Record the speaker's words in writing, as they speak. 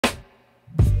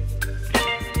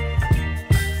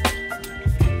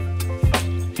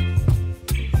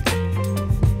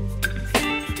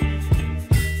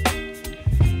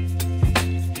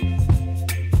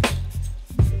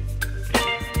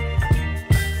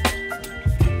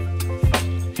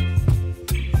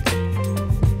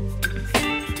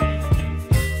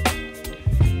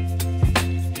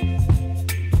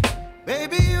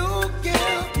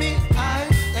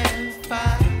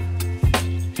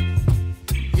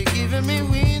giving me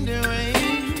wind and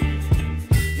rain.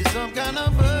 You're some kind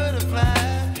of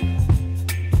butterfly.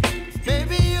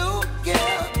 Baby, you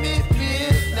give me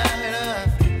midnight.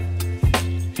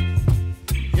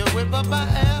 You whip up my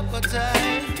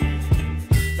appetite.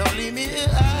 Don't leave me here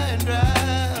high and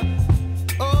dry.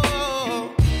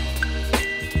 Oh,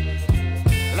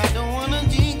 well, I don't wanna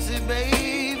jinx it,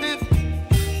 baby.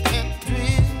 Can't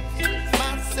twist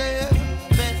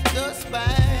myself at the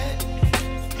spine.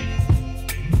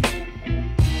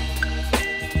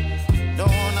 Don't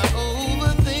wanna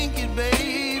overthink it,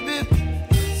 baby.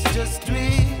 It's just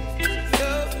twist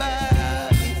your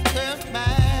body and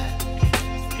mine.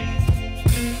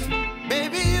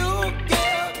 Baby, you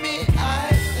give me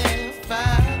ice and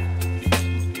fire.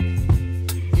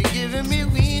 You're giving me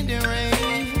wind and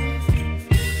rain.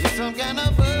 You're some kind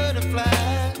of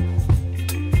butterfly.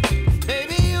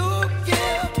 Baby, you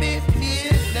give me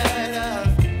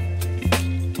midnight.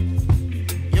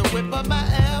 You whip up my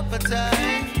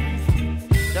appetite.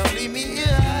 Don't leave me here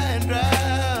high and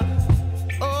dry.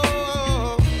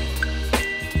 Oh,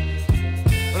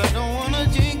 but I don't wanna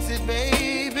jinx it,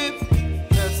 baby.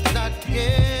 Let's not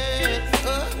get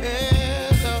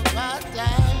ahead of my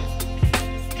time.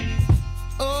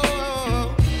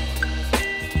 Oh,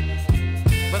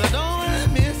 but I don't wanna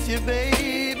miss you,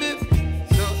 baby.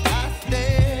 So I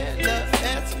stand up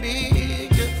and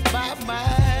speak my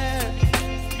mind.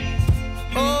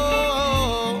 Oh.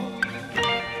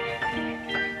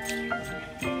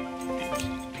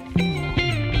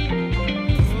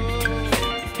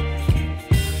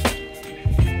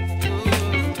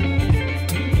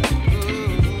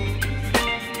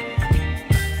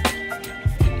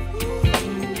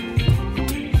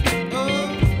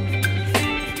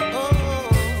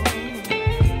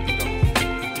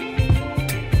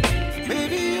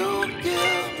 Baby, you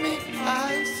give me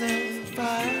ice and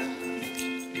fire.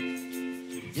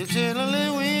 You're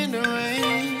chilling wind and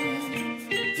rain.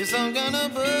 You're some kind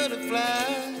of butterfly.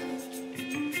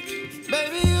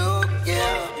 Baby, you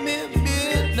give me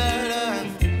midnight.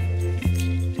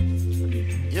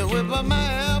 You whip up my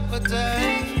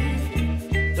appetite.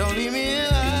 Don't leave me